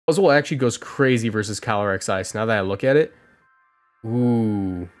Buzzwole actually goes crazy versus Calyrex Ice. Now that I look at it.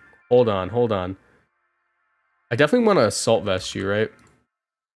 Ooh. Hold on, hold on. I definitely want to Assault Vest you, right?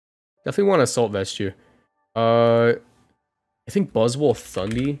 Definitely want to Assault Vest you. I think Buzzwole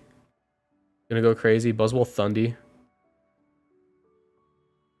Thundy. Gonna go crazy. Buzzwole Thundy.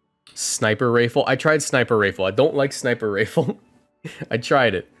 Sniper Rifle. I tried Sniper Rifle. I don't like Sniper Rifle. I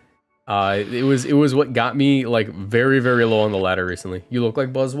tried it. It was what got me like very, very low on the ladder recently. You look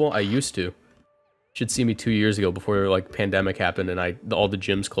like Buzzwole? I used to. You should see me 2 years ago before like pandemic happened and all the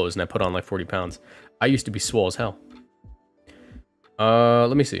gyms closed and I put on like 40 pounds. I used to be swole as hell.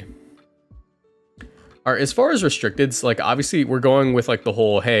 Let me see. All right, as far as restricteds, like obviously we're going with like the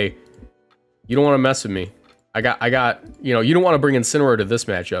whole, hey, you don't want to mess with me. I got, you know, you don't want to bring Incineroar to this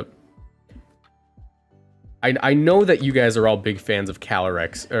matchup. I know that you guys are all big fans of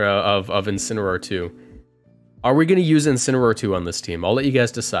Calyrex, or of Incineroar 2. Are we going to use Incineroar 2 on this team? I'll let you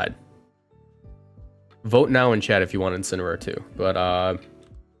guys decide. Vote now in chat if you want Incineroar 2. But, I'm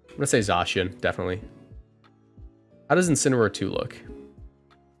going to say Zacian, definitely. How does Incineroar 2 look?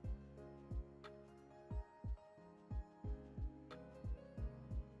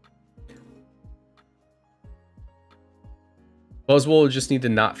 Buzzwole just need to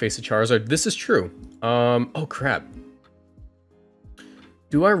not face a Charizard. This is true. Oh crap.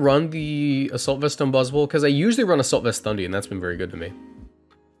 Do I run the Assault Vest on Buzzwole? Because I usually run Assault Vest Thundy, and that's been very good to me.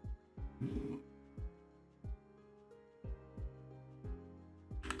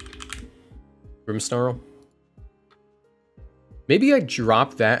 Grimmsnarl. Maybe I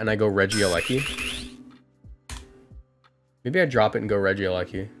drop that and I go Regieleki. Maybe I drop it and go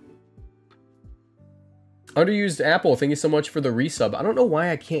Regieleki. Underused Apple, thank you so much for the resub. I don't know why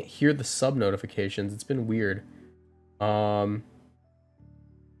I can't hear the sub notifications. It's been weird. I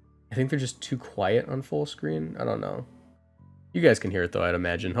think they're just too quiet on full screen. I don't know. You guys can hear it though, I'd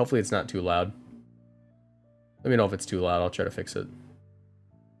imagine. Hopefully it's not too loud. Let me know if it's too loud. I'll try to fix it.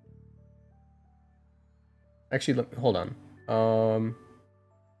 Actually, hold on.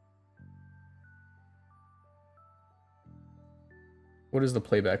 What is the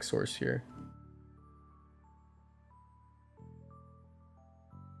playback source here?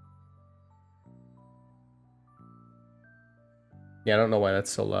 Yeah, I don't know why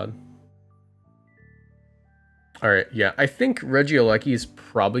that's so loud. Alright, yeah. I think Regieleki is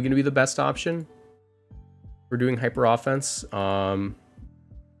probably going to be the best option for doing hyper offense. And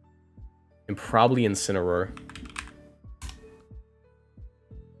probably Incineroar.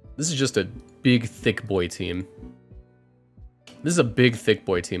 This is just a big, thick boy team. This is a big, thick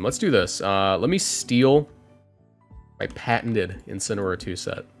boy team. Let's do this. Let me steal my patented Incineroar 2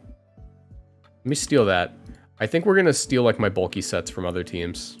 set. Let me steal that. I think we're going to steal, like, my bulky sets from other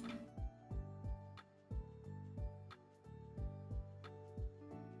teams.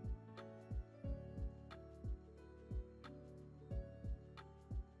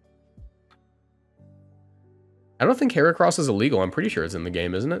 I don't think Heracross is illegal. I'm pretty sure it's in the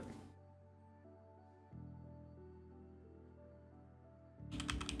game, isn't it?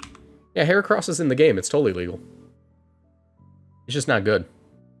 Yeah, Heracross is in the game. It's totally legal. It's just not good.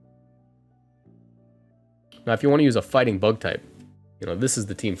 Now, if you want to use a fighting bug type, you know, this is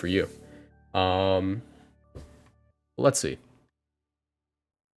the team for you. Let's see.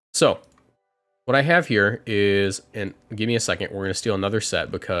 So, what I have here is, and give me a second, we're going to steal another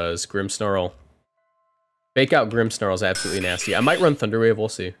set because Grimmsnarl, fake out Grimmsnarl is absolutely nasty. I might run Thunderwave, we'll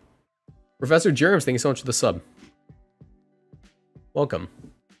see. Professor Germs, thank you so much for the sub. Welcome.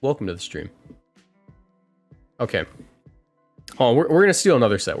 Welcome to the stream. Okay. Oh, we're going to steal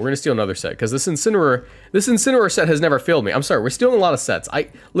another set. We're going to steal another set because this Incineroar set has never failed me. I'm sorry, we're stealing a lot of sets.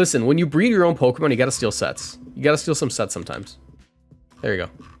 Listen, when you breed your own Pokemon, you got to steal sets. You got to steal some sets sometimes. There you go.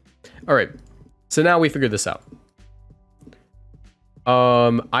 All right. So now we figured this out.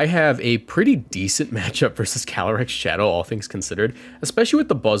 I have a pretty decent matchup versus Calyrex Shadow, all things considered, especially with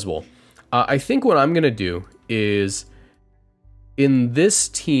the Buzzwole. I think what I'm going to do is, in this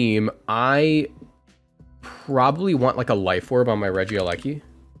team, I probably want like a Life Orb on my Regieleki.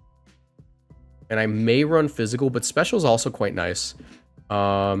 And I may run Physical, but Special is also quite nice.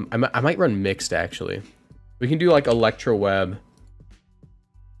 I might run Mixed, actually. We can do like Electro Web,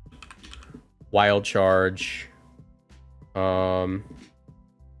 Wild Charge,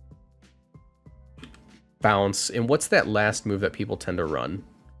 Bounce, and what's that last move that people tend to run?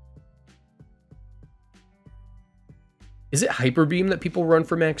 Is it Hyper Beam that people run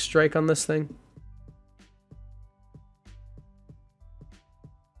for Max Strike on this thing?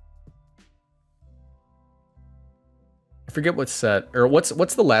 I forget what set, or what's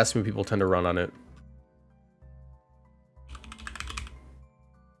the last move people tend to run on it?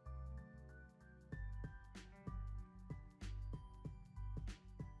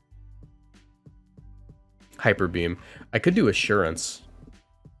 Hyper Beam. I could do Assurance.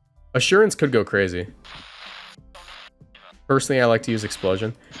 Assurance could go crazy. Personally, I like to use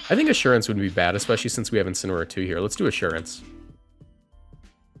Explosion. I think Assurance wouldn't be bad, especially since we have Incineroar 2 here. Let's do Assurance.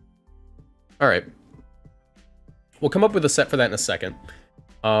 Alright. We'll come up with a set for that in a second.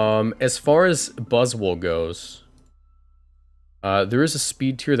 As far as Buzzwole goes, there is a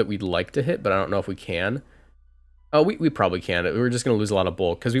speed tier that we'd like to hit, but I don't know if we can. Oh, we probably can. We're just going to lose a lot of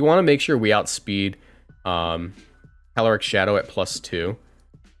bulk, because we want to make sure we outspeed Calyrex Shadow at +2. So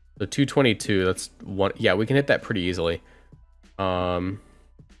 222, that's one. Yeah, we can hit that pretty easily. There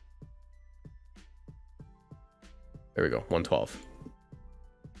we go, 112.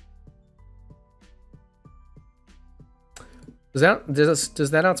 Does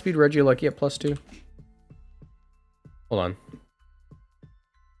that outspeed Regieleki at +2? Hold on.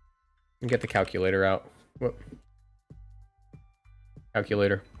 Get the calculator out. Whoop.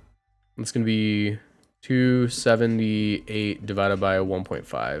 Calculator. It's gonna be 278 divided by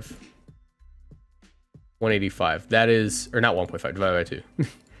 1.5. 185. That is, or not 1.5, divided by 2.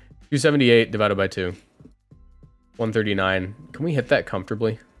 278 divided by 2. 139. Can we hit that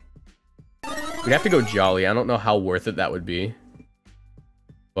comfortably? We'd have to go Jolly. I don't know how worth it that would be.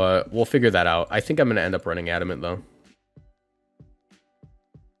 But we'll figure that out. I think I'm going to end up running Adamant, though.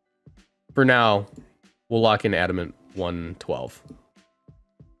 For now, we'll lock in Adamant 112.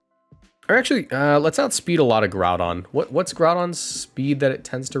 Or actually, let's outspeed a lot of Groudon. What's Groudon's speed that it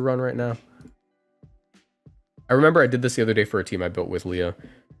tends to run right now? I remember I did this the other day for a team I built with Leah.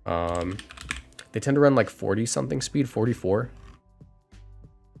 They tend to run like 40-something speed, 44.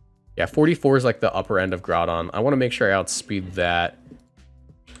 Yeah, 44 is like the upper end of Groudon. I want to make sure I outspeed that.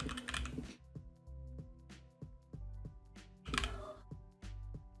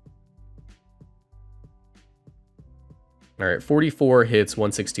 All right, 44 hits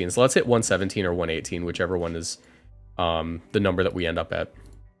 116. So let's hit 117 or 118, whichever one is the number that we end up at.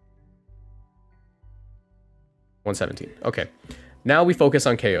 117. Okay. Now we focus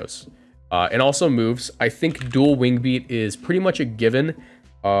on KOs. And also moves. I think dual Wing Beat is pretty much a given.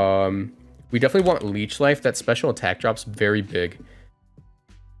 We definitely want Leech Life. That special attack drop's very big.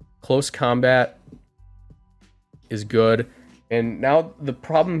 Close combat is good. And now the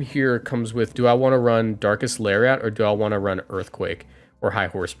problem here comes with, do I want to run Darkest Lariat or do I want to run Earthquake or High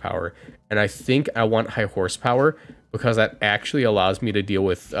Horsepower? And I think I want High Horsepower because that actually allows me to deal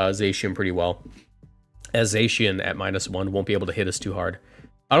with Zacian pretty well. As Zacian at -1 won't be able to hit us too hard.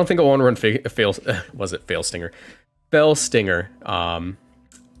 I don't think I want to run Fail Stinger,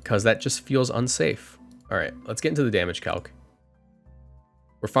 because that just feels unsafe. All right, let's get into the damage calc.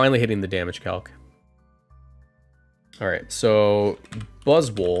 We're finally hitting the damage calc. All right, so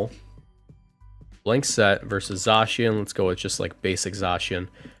Buzzwole, blank set versus Zacian. Let's go with just like basic Zacian.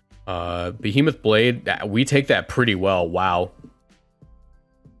 Behemoth Blade, we take that pretty well. Wow.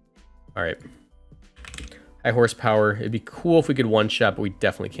 All right. High Horsepower. It'd be cool if we could one-shot, but we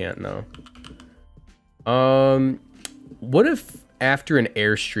definitely can't, no. What if after an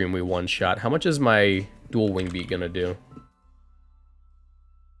Airstream we one-shot? How much is my dual Wing Beat gonna do?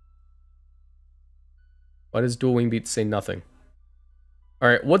 Why does dual Wing Beat say nothing? All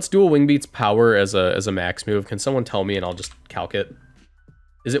right, what's dual Wing Beat's power as a max move? Can someone tell me and I'll just calc it?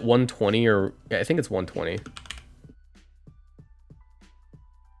 Is it 120 or... Yeah, I think it's 120.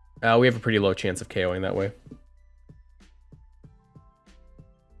 We have a pretty low chance of KOing that way.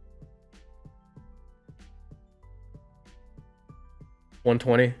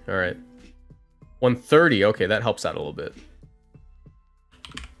 $120? All right. 130. Okay, that helps out a little bit.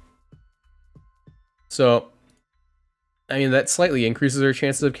 So, I mean, that slightly increases our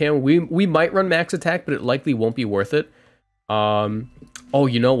chances of KO. We might run max attack, but it likely won't be worth it. Oh,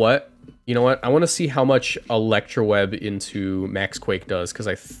 you know what? You know what? I want to see how much Electroweb into Max Quake does, because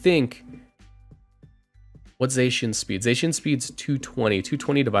I think... What's Zacian's speed? Zacian's speed's 220.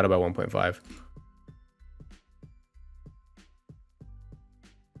 220 divided by 1.5.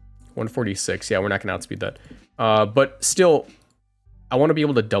 146. Yeah, we're not going to outspeed that. But still, I want to be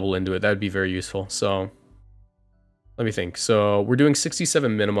able to double into it. That would be very useful. So, let me think. So, we're doing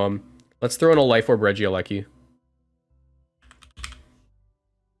 67 minimum. Let's throw in a Life Orb Regieleki.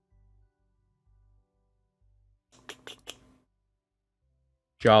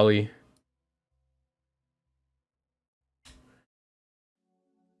 Jolly.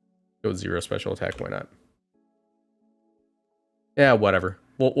 Go 0 special attack, why not? Yeah, whatever.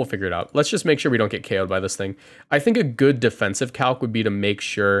 We'll figure it out. Let's just make sure we don't get KO'd by this thing. I think a good defensive calc would be to make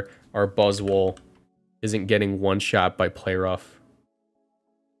sure our Buzzwole isn't getting one-shot by Play Rough.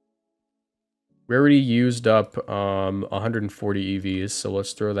 We already used up 140 EVs, so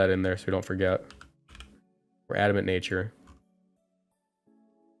let's throw that in there so we don't forget. Or Adamant Nature.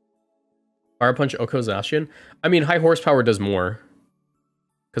 Fire Punch Okozashian. I mean, high horsepower does more.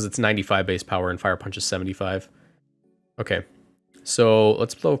 Because it's 95 base power and Fire Punch is 75. Okay. So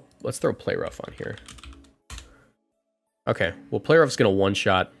let's throw Play Rough on here. Okay. Well, Play Rough's going to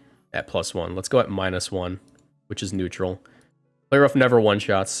one-shot at +1. Let's go at -1, which is neutral. Play Rough never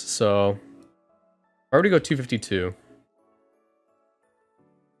one-shots, so... I already go 252.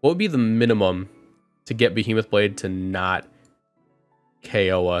 What would be the minimum to get Behemoth Blade to not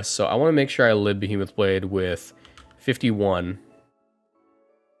KO us? So I want to make sure I live Behemoth Blade with 51.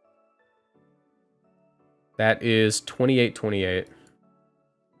 That is 28.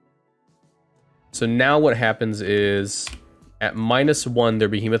 So now what happens is at -1, their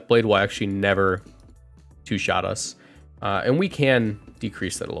Behemoth Blade will actually never two-shot us. And we can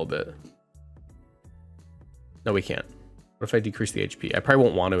decrease that a little bit. No, we can't. What if I decrease the HP? I probably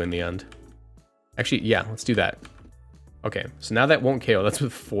won't want to in the end. Actually, yeah, let's do that. Okay, so now that won't KO. That's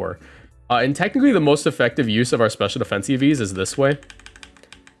with 4. And technically, the most effective use of our special defense EVs is this way.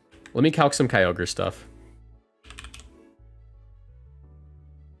 Let me calc some Kyogre stuff.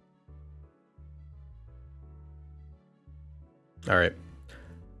 All right.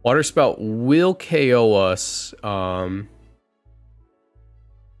 Water Spout will KO us.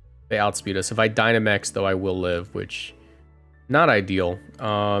 They outspeed us. If I Dynamax, though, I will live, which... not ideal.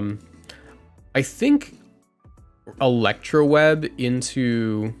 I think Electro Web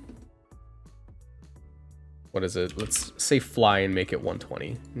into... what is it? Let's say Fly and make it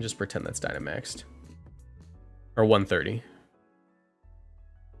 120. And just pretend that's Dynamaxed. Or 130.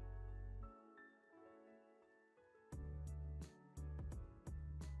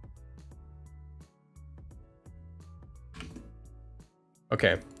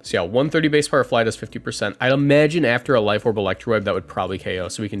 Okay, so yeah, 130 base power Fly does 50%. I'd imagine after a Life Orb Electro Web that would probably KO,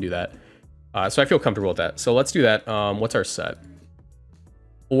 so we can do that. So I feel comfortable with that. So let's do that. What's our set?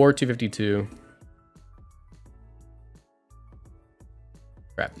 4, 252.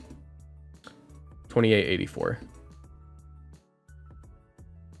 Crap. 2884.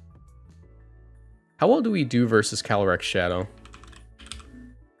 How well do we do versus Calyrex Shadow?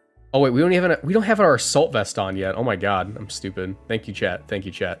 Oh wait, we don't have our Assault Vest on yet. Oh my god, I'm stupid. Thank you, chat. Thank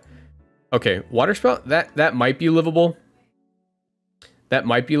you, chat. Okay, Water Spout, that might be livable. That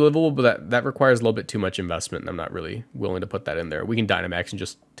might be livable, but that requires a little bit too much investment, and I'm not really willing to put that in there. We can Dynamax and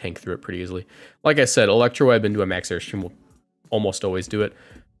just tank through it pretty easily. Like I said, Electro Web into a Max Airstream will almost always do it.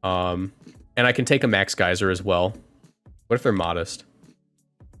 And I can take a Max Geyser as well. What if they're Modest?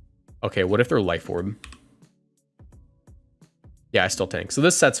 Okay, what if they're Life Orb? Yeah, I still tank. So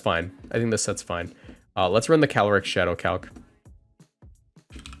this set's fine. I think this set's fine. Let's run the Calyrex Shadow calc.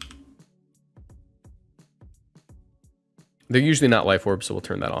 They're usually not Life Orbs, so we'll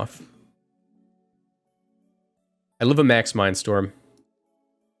turn that off. I live a Max Mindstorm.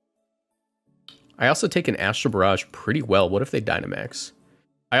 I also take an Astral Barrage pretty well. What if they Dynamax?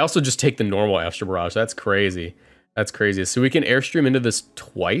 I also just take the normal Astral Barrage. That's crazy. That's crazy. So we can Airstream into this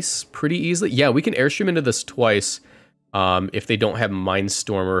twice pretty easily. Yeah, we can Airstream into this twice. If they don't have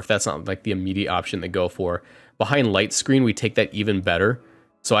Mindstorm, or if that's not like the immediate option they go for. Behind Light Screen, we take that even better.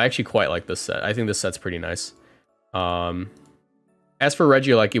 So I actually quite like this set. I think this set's pretty nice. As for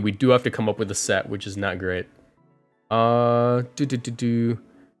Regieleki, we do have to come up with a set, which is not great. I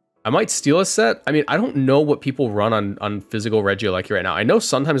might steal a set. I mean, I don't know what people run on physical Regieleki right now. I know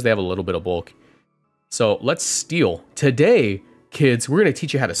sometimes they have a little bit of bulk. So let's steal. Today, kids, we're going to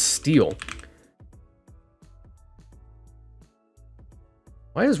teach you how to steal.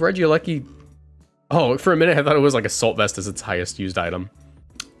 Why is Regieleki... oh, for a minute I thought it was like Assault Vest as its highest used item.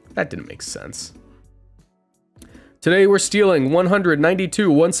 That didn't make sense. Today we're stealing 192,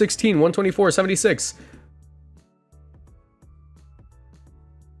 116, 124, 76. Is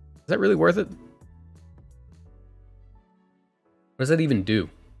that really worth it? What does that even do?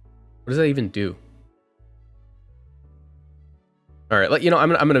 What does that even do? Alright, you know, I'm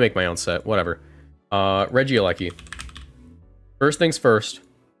gonna make my own set. Whatever. Regieleki. First things first.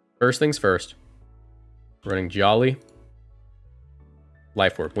 First things first. Running Jolly.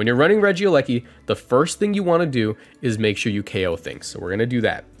 Life Orb. When you're running Regieleki, the first thing you want to do is make sure you KO things. So we're going to do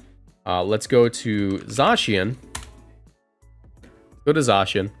that. Let's go to Zacian. Go to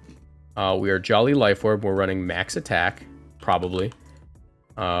Zacian. We are Jolly Life Orb. We're running Max Attack, probably.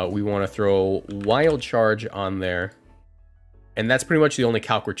 We want to throw Wild Charge on there. And that's pretty much the only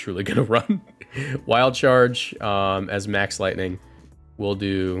calc we're truly going to run. Wild Charge as Max Lightning. We'll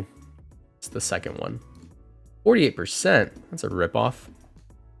do... it's the second one. 48%. That's a ripoff.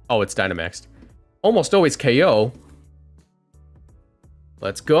 Oh, it's Dynamaxed. Almost always KO.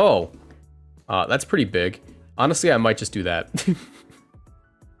 Let's go. That's pretty big. Honestly, I might just do that.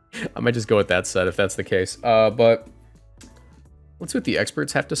 I might just go with that set if that's the case. But let's see what the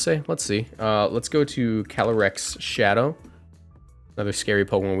experts have to say. Let's see. Let's go to Calyrex Shadow. Another scary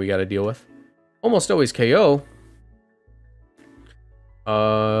Pokemon we got to deal with. Almost always KO.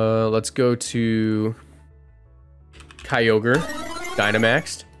 Let's go to Kyogre.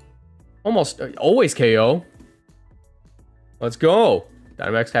 Dynamaxed. Almost always KO. Let's go.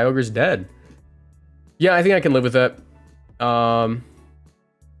 Dynamax Kyogre's dead. Yeah, I think I can live with that.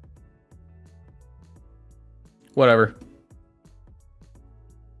 Whatever.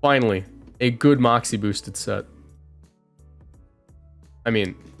 Finally, a good Moxie boosted set. I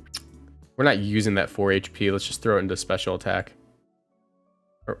mean, we're not using that 4 HP. Let's just throw it into special attack.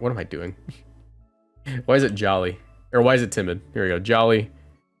 Or what am I doing? Why is it Jolly? Or why is it Timid? Here we go. Jolly.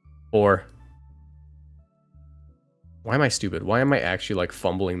 4. Why am I stupid? Why am I actually like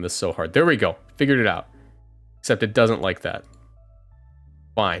fumbling this so hard? There we go. Figured it out. Except it doesn't like that.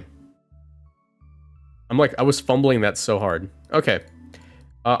 Fine. I was fumbling that so hard. Okay.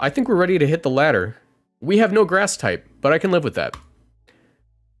 I think we're ready to hit the ladder. We have no grass type, but I can live with that.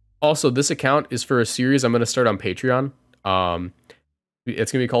 Also, this account is for a series I'm going to start on Patreon.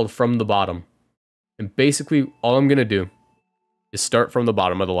 It's going to be called From the Bottom. And basically, all I'm going to do is start from the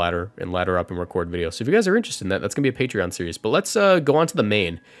bottom of the ladder and ladder up and record videos. So if you guys are interested in that, that's going to be a Patreon series. But let's go on to the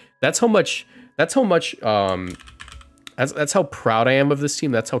main. That's how proud I am of this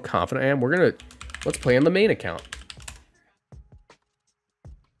team. That's how confident I am. Let's play on the main account.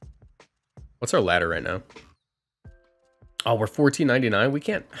 What's our ladder right now? Oh, we're 1499. We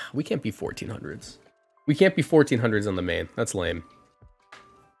can't be 1400s. We can't be 1400s on the main. That's lame.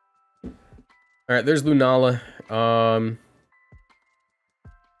 All right, there's Lunala.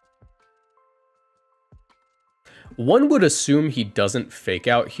 One would assume he doesn't fake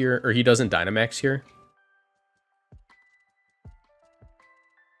out here, or he doesn't Dynamax here.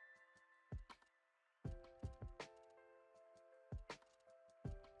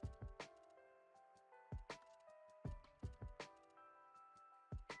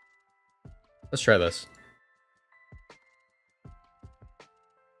 Let's try this.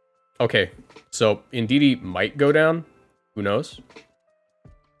 Okay, so Indeedee might go down. Who knows?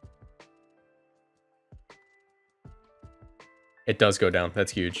 It does go down.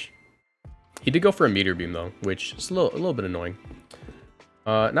 That's huge. He did go for a Meteor Beam, though, which is a little bit annoying.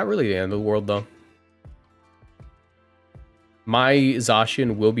 Not really the end of the world, though. My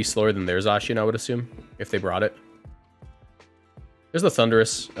Zacian will be slower than their Zacian, I would assume, if they brought it. There's the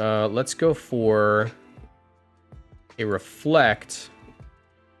Thunderous. Let's go for a Reflect.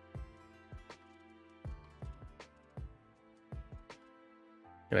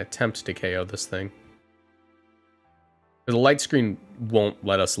 And attempt to KO this thing. The light screen won't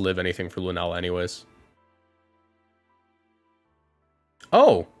let us live anything for Lunala anyways.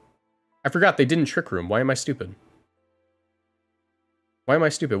 Oh! I forgot they didn't Trick Room. Why am I stupid? Why am I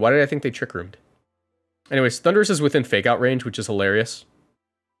stupid? Why did I think they Trick Roomed? Anyways, Thunderous is within Fake Out range, which is hilarious.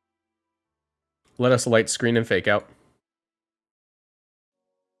 Let us light screen and Fake Out.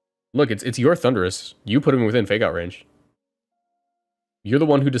 Look, it's your Thunderous. You put him within Fake Out range. You're the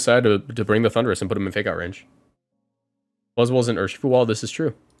one who decided to bring the Thunderous and put him in Fake Out range. Buzzwole's in Urshifu Wall, this is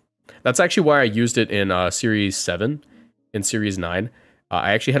true. That's actually why I used it in Series 7. In Series 9.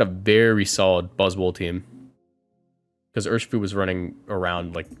 I actually had a very solid Buzzwole team. Because Urshifu was running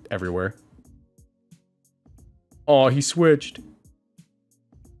around, like, everywhere. Oh, he switched.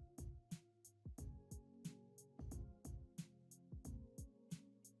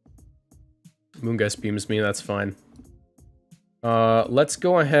 Moongeist beams me, that's fine. Let's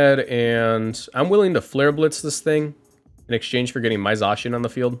go ahead and... I'm willing to Flare Blitz this thing in exchange for getting my Zacian on the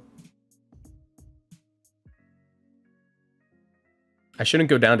field. I shouldn't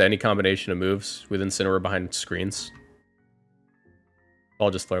go down to any combination of moves with Incineroar behind screens.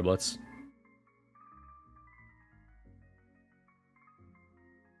 I'll just Flare Blitz.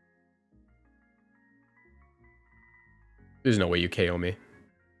 There's no way you KO me.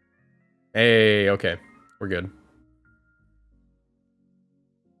 Hey, okay. We're good.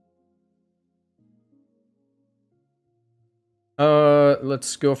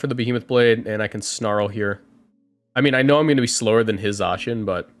 Let's go for the Behemoth Blade, and I can Snarl here. I mean, I know I'm going to be slower than his Zacian,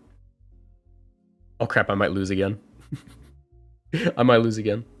 but... Oh crap, I might lose again. I might lose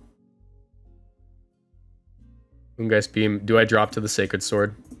again. Moongeist Beam. Do I drop to the Sacred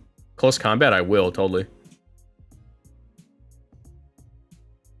Sword? Close combat? I will, totally.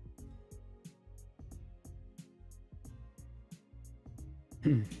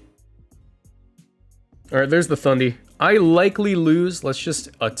 Alright, there's the Thundy. I likely lose. Let's just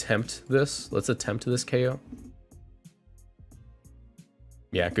attempt this. Let's attempt this KO.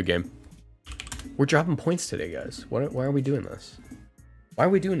 Yeah, good game. We're dropping points today, guys. Why are we doing this? Why are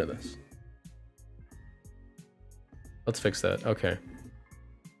we doing this? Let's fix that. Okay.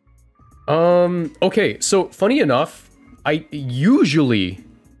 Okay, so funny enough, I usually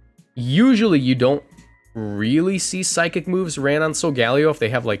you don't really see psychic moves ran on Solgaleo if they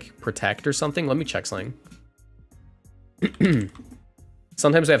have like protect or something. Let me check something.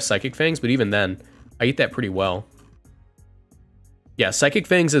 Sometimes I have psychic fangs, but even then, I eat that pretty well. Yeah, psychic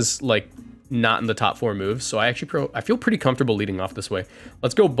fangs is like not in the top 4 moves, so I feel pretty comfortable leading off this way.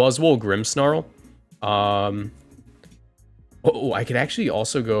 Let's go Buzzwole, Grimmsnarl. Oh, I could actually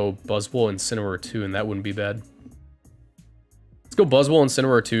also go Buzzwole, Incineroar 2, and that wouldn't be bad. Let's go Buzzwole,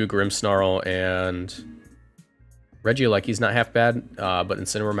 Incineroar 2, Grimmsnarl, and Regieleki's not half bad, but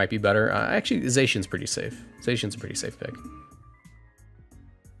Incineroar might be better. Actually, Zacian's pretty safe. Zacian's a pretty safe pick.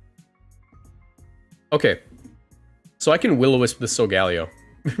 Okay. So I can Will-O-Wisp this Solgaleo.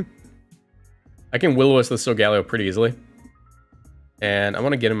 I can Will-O-Wisp this Solgaleo pretty easily. And I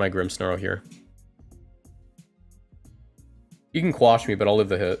want to get in my Grimmsnarl here. You can quash me, but I'll live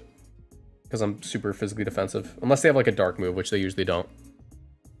the hit. Because I'm super physically defensive. Unless they have like a dark move, which they usually don't.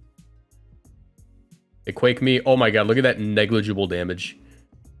 They Quake me. Oh my god, look at that negligible damage.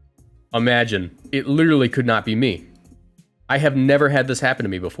 Imagine. It literally could not be me. I have never had this happen to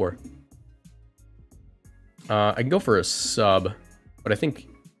me before. I can go for a sub, but I think...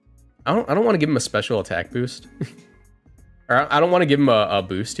 I don't want to give him a special attack boost. Or I don't want to give him a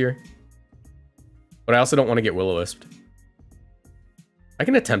boost here. But I also don't want to get Will-O-Wisped. I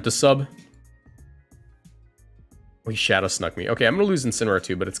can attempt a sub. Oh, he Shadow Snuck me. Okay, I'm going to lose Incineroar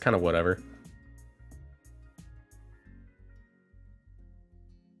too, but it's kind of whatever.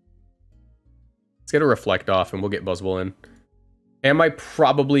 Let's get a Reflect off and we'll get Buzzwole in. Am I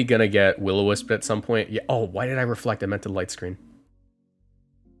probably going to get Will-O-Wisp at some point? Yeah. Oh, why did I Reflect? I meant to Light Screen.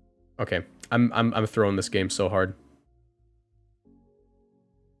 Okay, I'm throwing this game so hard.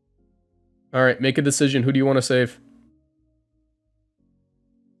 All right, make a decision. Who do you want to save?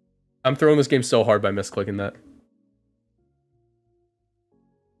 I'm throwing this game so hard by misclicking that.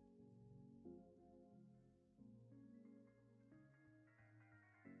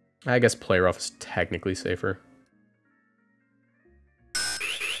 I guess Play Rough is technically safer.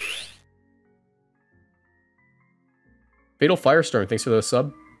 Fatal Firestorm, thanks for the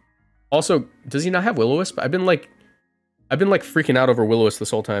sub. Also, does he not have Will-O-Wisp? I've been like freaking out over Will-O-Wisp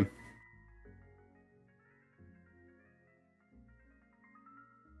this whole time.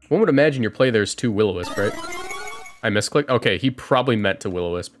 One would imagine your play there's 2 Will-O-Wisp, right? I misclicked? Okay, he probably meant to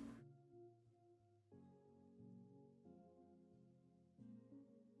Will-O-Wisp.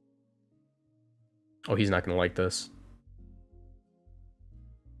 Oh, he's not gonna like this.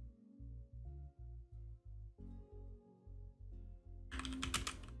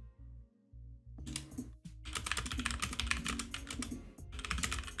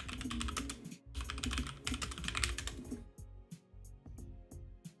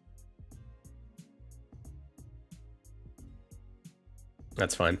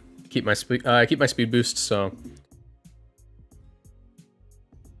 That's fine. Keep my speed boost, so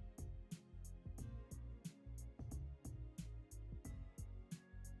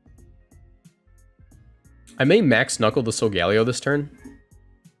I may max knuckle the Solgaleo this turn.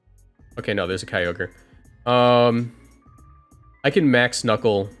 Okay, no, there's a Kyogre. I can max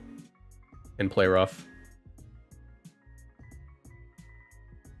knuckle and Play Rough.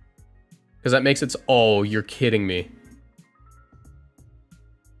 Because that makes it... Oh, you're kidding me.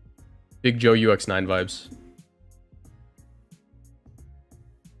 Big Joe UX9 vibes.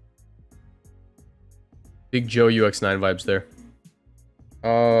 Big Joe UX9 vibes there.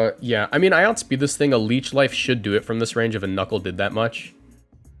 Yeah. I mean, I outspeed this thing. A Leech Life should do it from this range if a Knuckle did that much.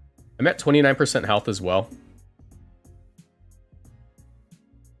 I'm at 29% health as well.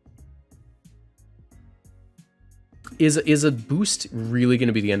 Is a boost really going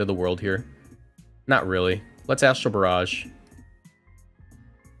to be the end of the world here? Not really. Let's Astral Barrage.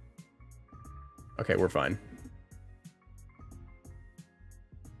 Okay, we're fine.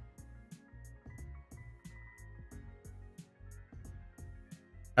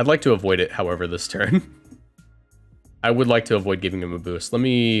 I'd like to avoid it, however, this turn. I would like to avoid giving him a boost. Let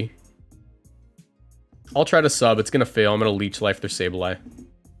me... I'll try to sub. It's going to fail. I'm going to Leech Life their Sableye.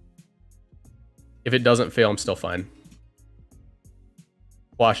 If it doesn't fail, I'm still fine.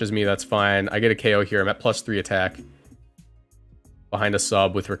 Washes me, that's fine. I get a KO here. I'm at +3 attack. Behind a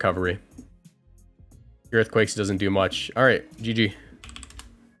sub with recovery. Earthquakes doesn't do much. Alright, GG.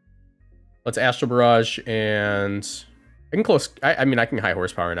 Let's Astral Barrage, and... I can close... I mean, I can high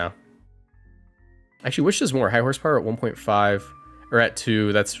horsepower now. Actually, which does more? High horsepower at 1.5. or at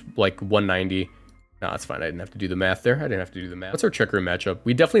 2. That's like 190. No, that's fine. I didn't have to do the math there. I didn't have to do the math. What's our Trick Room matchup?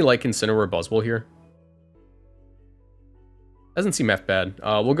 We definitely like Incineroar Buzzwole here. Doesn't seem half bad.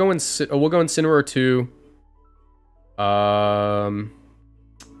 We'll go Incineroar 2.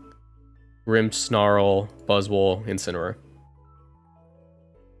 Grimmsnarl, Buzzwole, Incineroar.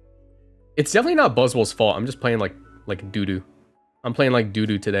 It's definitely not Buzzwole's fault. I'm just playing like doo-doo. I'm playing like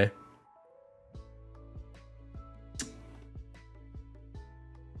doo-doo today.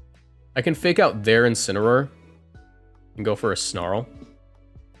 I can fake out their Incineroar and go for a Snarl.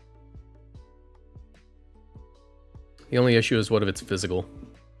 The only issue is what if it's physical?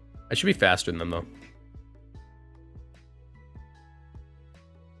 I should be faster than them though.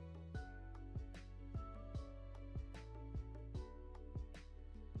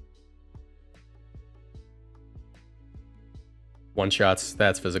 One shots,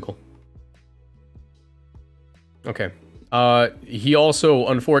 that's physical. Okay. He also,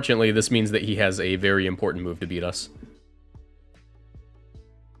 unfortunately, this means that he has a very important move to beat us.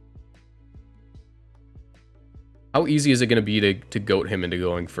 How easy is it going to be to goat him into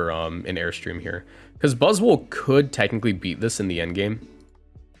going for an Airstream here? Because Buzzwole could technically beat this in the endgame.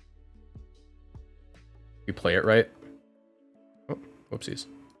 If you play it right. Oh, whoopsies.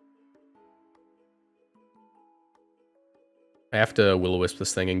 I have to Will-O-Wisp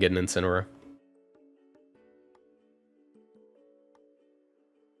this thing and get an Incineroar.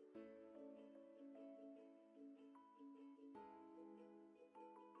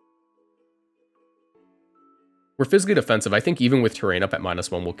 We're physically defensive. I think even with terrain up at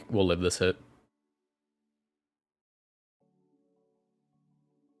 -1, we'll live this hit.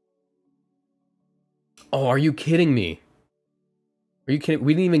 Oh, are you kidding me? Are you kidding?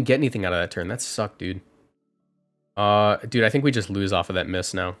 We didn't even get anything out of that turn. That sucked, dude. Dude, I think we just lose off of that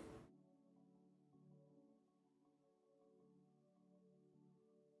miss now.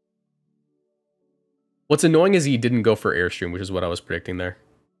 What's annoying is he didn't go for Airstream, which is what I was predicting there.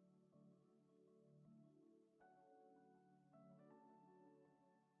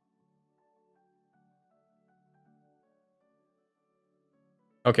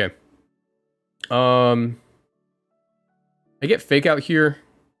 Okay. I get Fake Out here.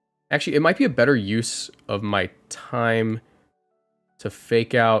 Actually, it might be a better use of my time to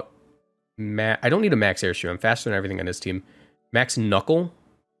Fake Out. I don't need a Max Airstream. I'm faster than everything on his team. Max Knuckle.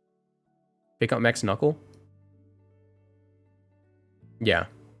 Fake Out Max Knuckle. Yeah.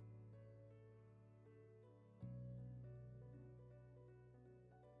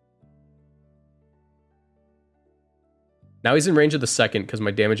 Now he's in range of the second because my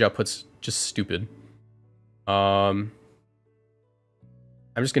damage output's just stupid. I'm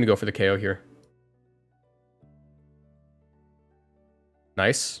just going to go for the KO here.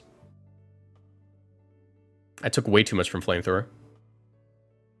 Nice. I took way too much from Flamethrower.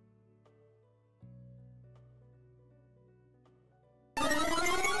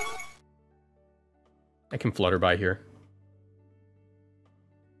 I can Flutter by here.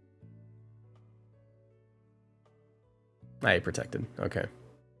 I protected. Okay.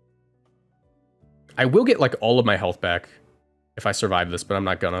 I will get like all of my health back if I survive this, but I'm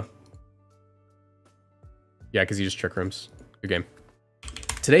not gonna. Yeah, because he just Trick Rooms. Good game.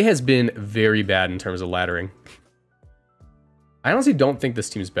 Today has been very bad in terms of laddering. I honestly don't think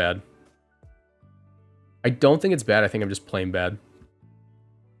this team's bad. I don't think it's bad. I think I'm just playing bad.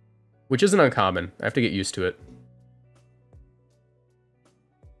 Which isn't uncommon. I have to get used to it.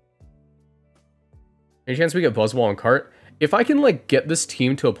 Any chance we get Buzzwole and Cart? If I can, like, get this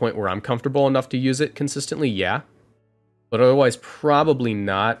team to a point where I'm comfortable enough to use it consistently, yeah. But otherwise, probably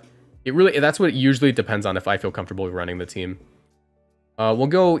not. That's what it usually depends on if I feel comfortable running the team. We'll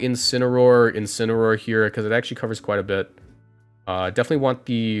go Incineroar here, because it actually covers quite a bit. Definitely want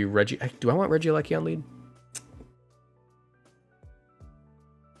the Reggie... Do I want Regieleki on lead?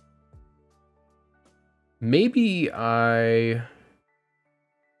 Maybe I'll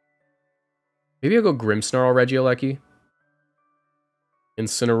go Grimmsnarl Regieleki.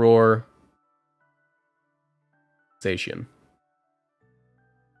 Incineroar. Zacian.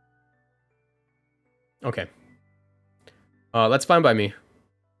 Okay. That's fine by me.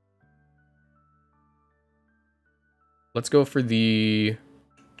 Let's go for the...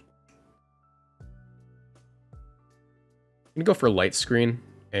 I'm gonna go for Light Screen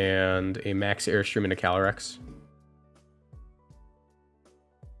and a Max Airstream into Calyrex.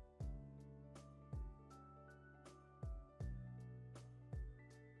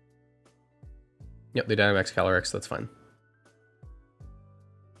 Yep, they Dynamax Calyrex, that's fine.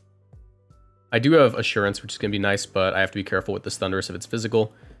 I do have Assurance, which is going to be nice, but I have to be careful with this Thunderous if it's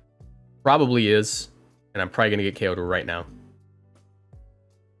physical. Probably is, and I'm probably going to get KO'd right now.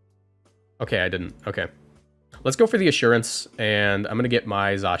 Okay, I didn't. Okay. Let's go for the assurance, and I'm going to get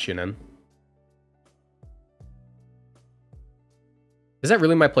my Zacian in. Is that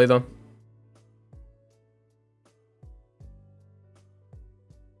really my play, though?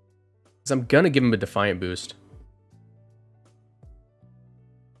 Because I'm going to give him a Defiant boost.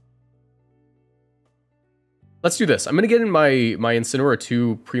 Let's do this. I'm going to get in my Incineroar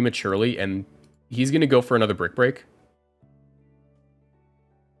 2 prematurely, and he's going to go for another Brick Break.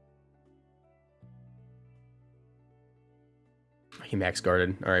 He max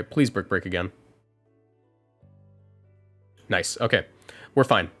guarded. All right, please Brick Break again. Nice. Okay, we're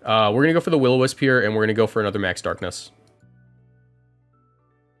fine. We're going to go for the Will-O-Wisp here, and we're going to go for another Max Darkness.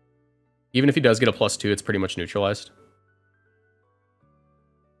 Even if he does get a +2, it's pretty much neutralized.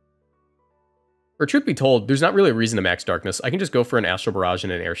 Or truth be told, there's not really a reason to Max Darkness. I can just go for an Astral Barrage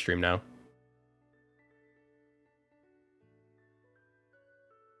and an Airstream now.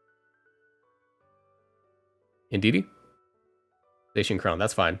 Indeedy? Station Crown,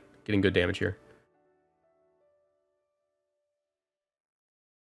 that's fine. Getting good damage here.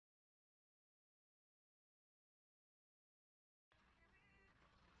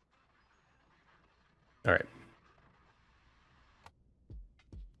 Alright.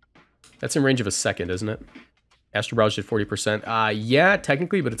 That's in range of a second, isn't it? Astral Barrage did 40%. Yeah,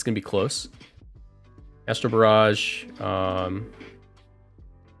 technically, but it's going to be close. Astral Barrage. I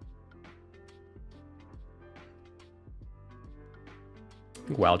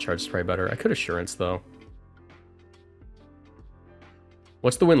think Wild Charge is probably better. I could Assurance, though.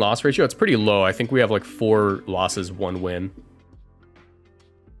 What's the win-loss ratio? It's pretty low. I think we have like 4 losses, 1 win.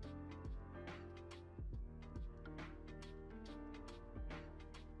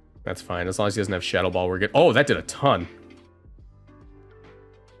 That's fine. As long as he doesn't have Shadow Ball, we're good. Oh, that did a ton.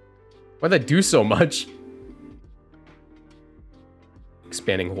 Why'd that do so much?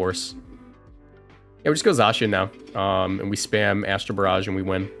 Expanding Horse. Yeah, we just go Zacian now. And we spam Astral Barrage and we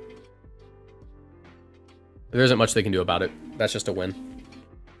win. There isn't much they can do about it. That's just a win.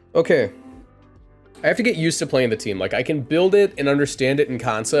 Okay. I have to get used to playing the team. Like, I can build it and understand it in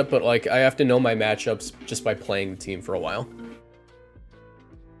concept, but, like, I have to know my matchups just by playing the team for a while.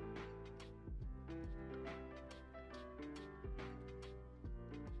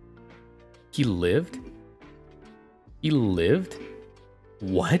 He lived? He lived?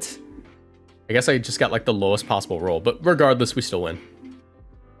 What? I guess I just got, like, the lowest possible roll, but regardless, we still win.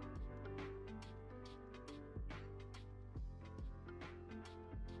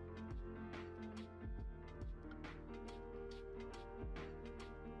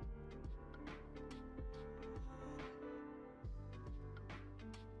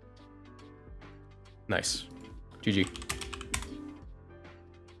 Nice. GG.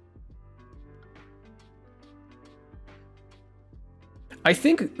 I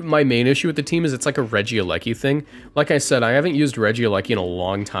think my main issue with the team is it's like a Regieleki thing. Like I said, I haven't used Regieleki in a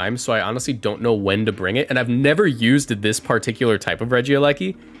long time, so I honestly don't know when to bring it, and I've never used this particular type of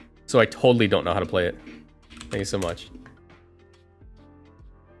Regieleki, so I totally don't know how to play it. Thank you so much.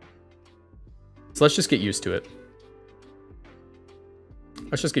 So let's just get used to it.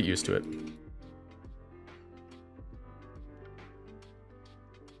 Let's just get used to it.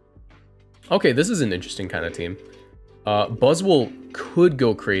 Okay, this is an interesting kind of team. Buzzwole could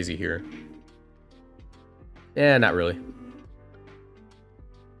go crazy here. Eh, not really.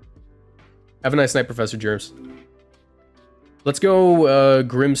 Have a nice night, Professor Germs. Let's go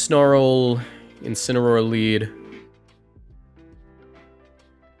Grimmsnarl, Incineroar lead.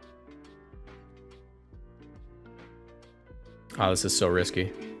 Oh, this is so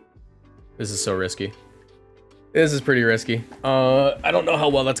risky. This is so risky. This is pretty risky. I don't know how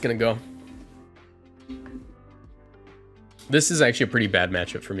well that's gonna go. This is actually a pretty bad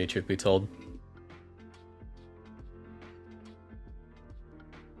matchup for me, truth be told.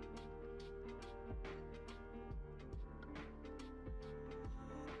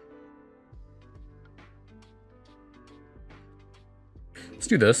 Let's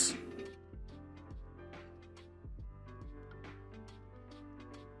do this.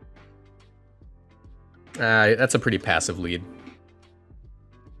 That's a pretty passive lead.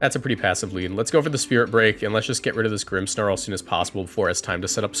 That's a pretty passive lead. Let's go for the Spirit Break, and let's just get rid of this Grimmsnarl as soon as possible before it's time to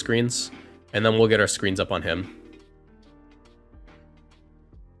set up screens. And then we'll get our screens up on him.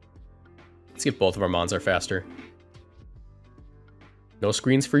 Let's get both of our Mons are faster. No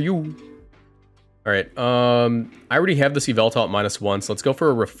screens for you. Alright, I already have this Yveltal at -1, so let's go for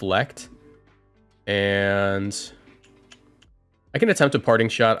a Reflect. And I can attempt a Parting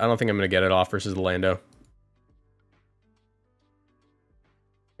Shot. I don't think I'm going to get it off versus the Lando.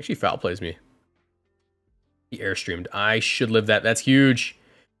 Actually, foul plays me. He airstreamed. I should live that. That's huge.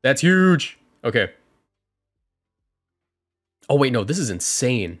 That's huge. Okay. Oh, wait, no, this is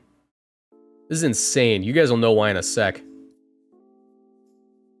insane. This is insane. You guys will know why in a sec.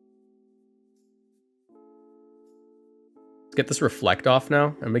 Let's get this reflect off now.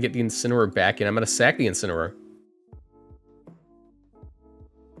 I'm gonna get the Incineroar back in. I'm gonna sack the Incineroar.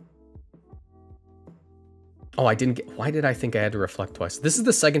 Oh, I didn't get... Why did I think I had to reflect twice? This is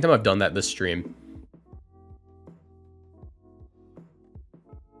the second time I've done that this stream.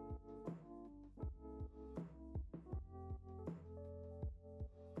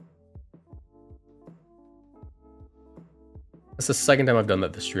 That's the second time I've done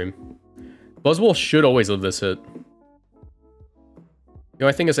that this stream. Buzzwole should always live this hit. The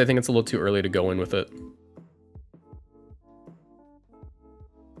only thing is I think it's a little too early to go in with it.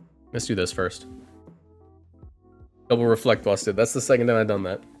 Let's do this first. Double reflect busted. That's the second time I've done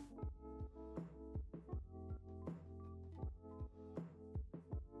that.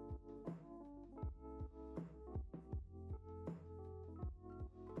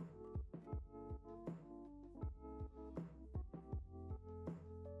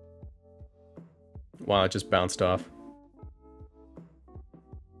 Wow, it just bounced off.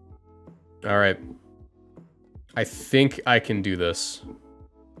 Alright. I think I can do this.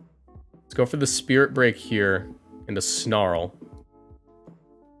 Let's go for the Spirit Break here and a Snarl.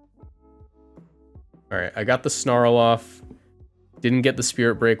 Alright, I got the Snarl off. Didn't get the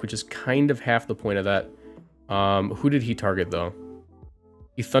Spirit Break, which is kind of half the point of that. Who did he target, though?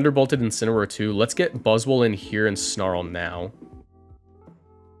 He Thunderbolted Incineroar too. Let's get Buzzwole in here and Snarl now.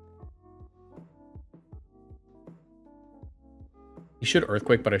 He should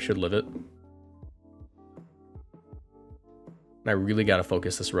Earthquake, but I should live it. And I really gotta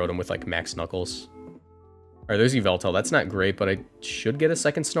focus this Rotom with, like, Max Knuckles. Alright, there's Yveltal. That's not great, but I should get a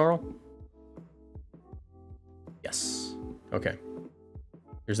second Snarl. Yes. Okay.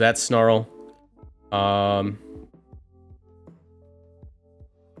 There's that Snarl.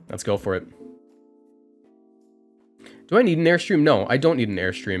 Let's go for it. Do I need an Airstream? No, I don't need an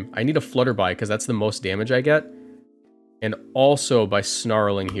Airstream. I need a Flutterby, because that's the most damage I get. And also by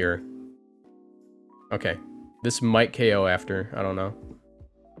Snarling here. Okay. This might KO after. I don't know.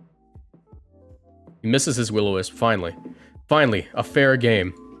 He misses his Will-O-Wisp. Finally. Finally. A fair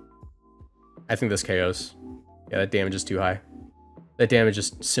game. I think this KOs. Yeah, that damage is too high. That damage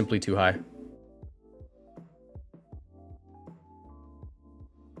is simply too high.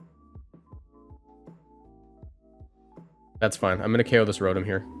 That's fine. I'm going to KO this Rotom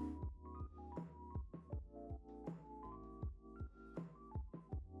here.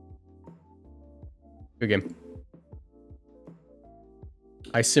 Good game.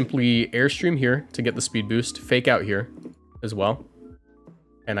 I simply Airstream here to get the speed boost. Fake out here as well.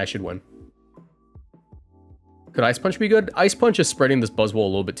 And I should win. Could Ice Punch be good? Ice Punch is spreading this Buzzwole a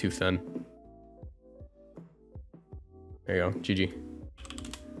little bit too thin. There you go. GG.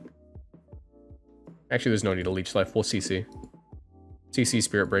 Actually, there's no need to Leech Life. We'll CC. CC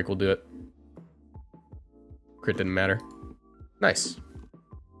Spirit Break will do it. Crit didn't matter. Nice.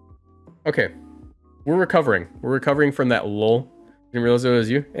 Okay. We're recovering. We're recovering from that lull. Didn't realize it was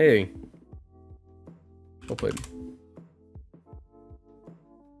you. Hey. Well played.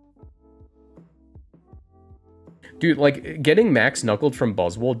 Dude, like, getting Max Knuckled from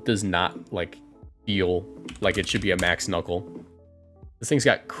Buzzwole does not, like, feel like it should be a Max Knuckle. This thing's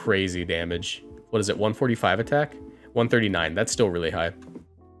got crazy damage. What is it, 145 attack? 139. That's still really high.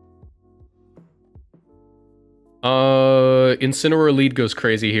 Incineroar lead goes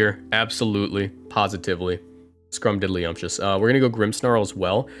crazy here. Absolutely. Positively. Scrumdiddlyumptious. We're gonna go Grimmsnarl as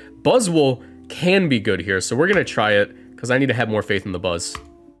well. Buzzwole can be good here, so we're gonna try it, because I need to have more faith in the Buzz.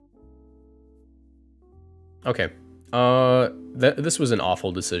 Okay. This was an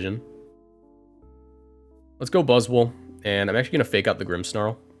awful decision. Let's go Buzzwole, and I'm actually gonna fake out the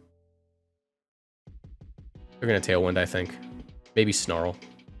Grimmsnarl. They're gonna Tailwind, I think. Maybe Snarl.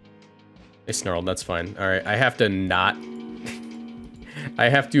 They snarled, that's fine. Alright, I have to not... I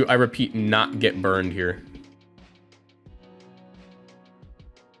have to, I repeat, not get burned here.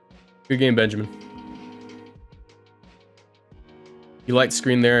 Good game, Benjamin. You light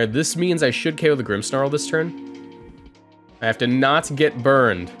screen there. This means I should KO the Grimmsnarl this turn. I have to not get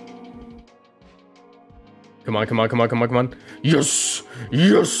burned. Come on, come on, come on, come on, come on. Yes!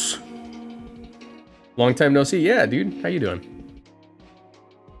 Yes! Long time no see. Yeah, dude. How you doing?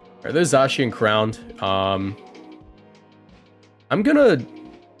 Alright, there's Zacian crowned. I'm gonna...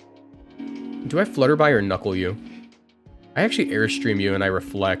 Do I Flutterby or Knuckle you? I actually Airstream you and I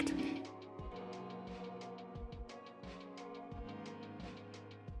Reflect.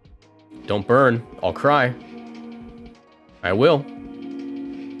 Don't burn. I'll cry. I will.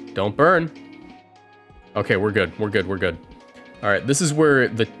 Don't burn. Okay, we're good. We're good. We're good. All right, this is where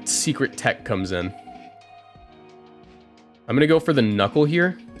the secret tech comes in. I'm gonna go for the Knuckle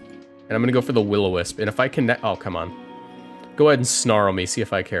here, and I'm gonna go for the Will-O-Wisp. And if I connect, oh come on, go ahead and snarl me. See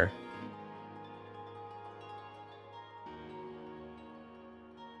if I care.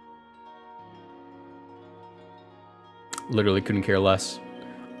 Literally couldn't care less.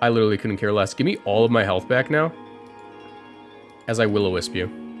 I literally couldn't care less. Give me all of my health back now, as I Will-O-Wisp you.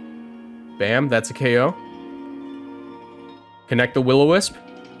 Bam, that's a KO. Connect the Will-O-Wisp.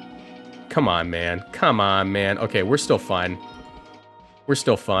 Come on, man. Come on, man. Okay, we're still fine. We're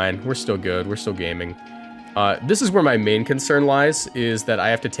still fine. We're still good. We're still gaming. This is where my main concern lies, is that I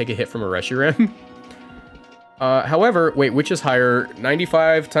have to take a hit from a Reshiram. However, wait, which is higher?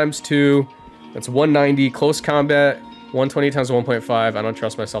 95 times 2. That's 190. Close combat. 120 times 1.5. I don't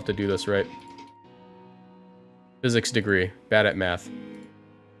trust myself to do this right. Physics degree. Bad at math.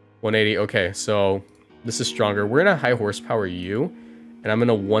 180. Okay, so this is stronger. We're in a high horsepower U, and I'm going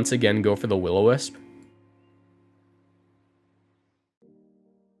to once again go for the Will-O-Wisp.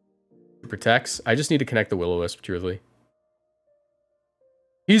 Protects. I just need to connect the Will-O-Wisp, truly.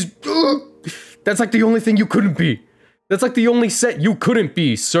 He's... That's like the only thing you couldn't be. That's like the only set you couldn't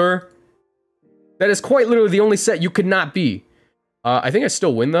be, sir. That is quite literally the only set you could not be. I think I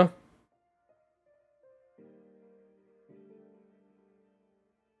still win, though.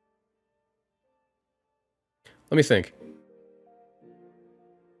 Let me think.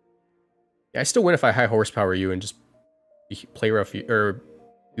 Yeah, I still win if I high horsepower you and just play rough or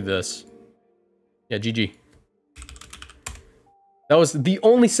do this. Yeah, GG. That was the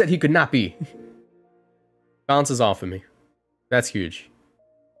only set he could not be. Bounces off of me. That's huge.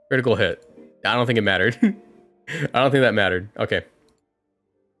 Critical hit. I don't think it mattered. I don't think that mattered. Okay.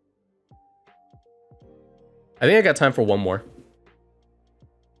 I think I got time for one more.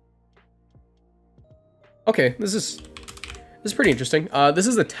 Okay, this is pretty interesting. This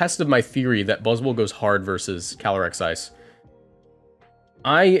is a test of my theory that Buzzwole goes hard versus Calyrex Ice.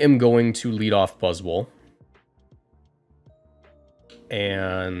 I am going to lead off Buzzwole.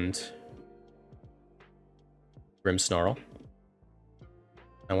 And Grimmsnarl.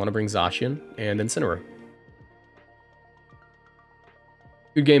 I want to bring Zacian and Incineroar.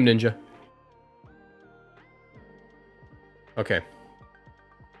 Good game, Ninja. Okay.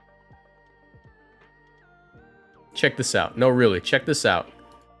 Check this out. No, really, check this out.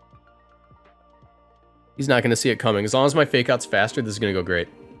 He's not going to see it coming. As long as my fake out's faster, this is going to go great.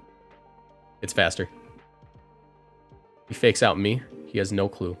 It's faster. He fakes out me. He has no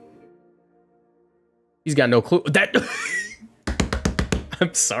clue. He's got no clue. That...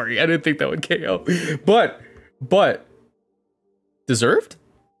 I'm sorry, I didn't think that would KO. But... Deserved?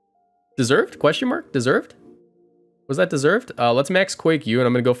 Deserved? Question mark? Deserved? Was that deserved? Let's max Quake you, and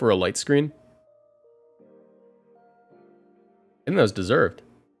I'm going to go for a light screen. I think that was deserved.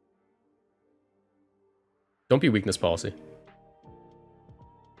 Don't be weakness policy.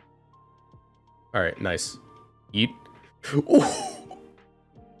 Alright, nice. Eat. Ooh.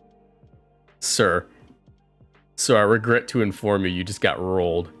 Sir. Sir, I regret to inform you, you just got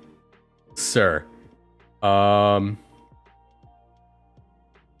rolled. Sir. I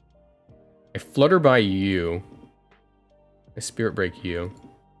flutter by you. I spirit break you.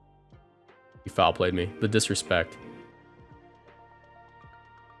 You foul played me. The disrespect.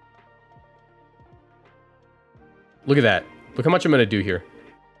 Look at that. Look how much I'm gonna do here.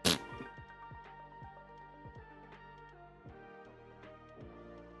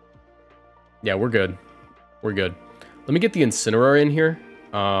 Yeah, we're good. We're good. Let me get the Incineroar in here.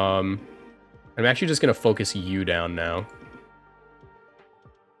 I'm actually just gonna focus you down now.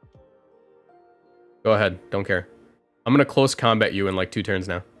 Go ahead. Don't care. I'm gonna close combat you in like 2 turns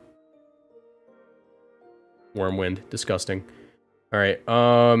now. Wormwind. Disgusting. Alright,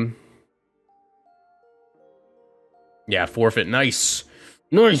 yeah, forfeit. Nice.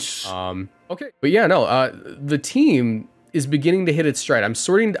 Nice. Okay. But yeah, no, the team is beginning to hit its stride. I'm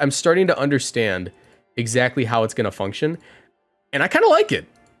starting to understand exactly how it's gonna function. And I kinda like it.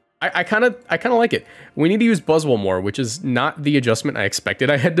 I kinda like it. We need to use Buzzwole more, which is not the adjustment I expected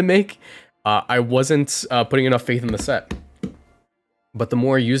I had to make. I wasn't putting enough faith in the set. But the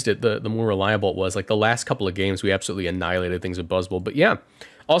more I used it, the more reliable it was. Like the last couple of games, we absolutely annihilated things with Buzzwole. But yeah.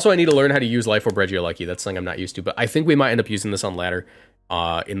 Also, I need to learn how to use Life Orb Regieleki. That's something I'm not used to. But I think we might end up using this on ladder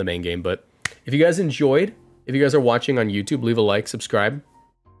in the main game. But if you guys enjoyed, if you guys are watching on YouTube, leave a like, subscribe.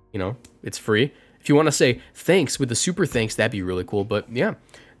 You know, it's free. If you want to say thanks with the super thanks, that'd be really cool. But yeah,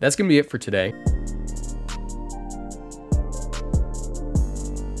 that's going to be it for today.